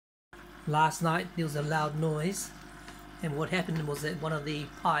Last night there was a loud noise, and what happened was that one of the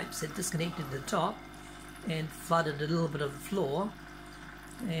pipes had disconnected the top and flooded a little bit of the floor,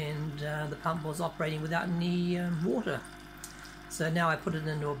 and the pump was operating without any water. So now I put it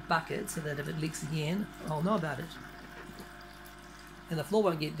into a bucket so that if it leaks again, I'll know about it. And the floor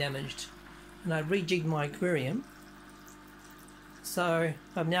won't get damaged. And I rejigged my aquarium. So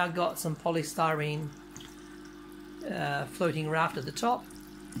I've now got some polystyrene floating raft at the top.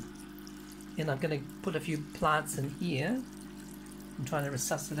 And I'm going to put a few plants in here. I'm trying to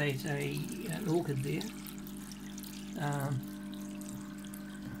resuscitate an orchid there.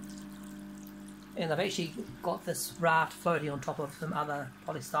 And I've actually got this raft floating on top of some other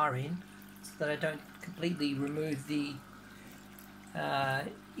polystyrene so that I don't completely remove the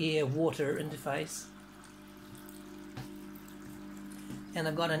air-water interface. And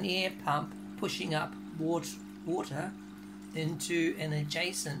I've got an air pump pushing up water into an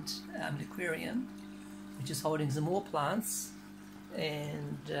adjacent aquarium, which is holding some more plants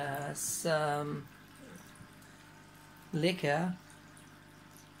and some LECA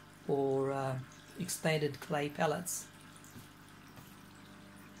or expanded clay pellets.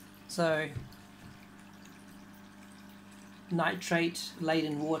 So nitrate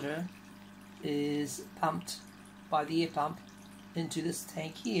laden water is pumped by the air pump into this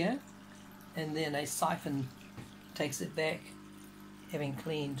tank here, and then a siphon takes it back, having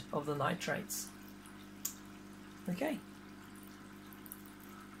cleaned of the nitrates. Okay.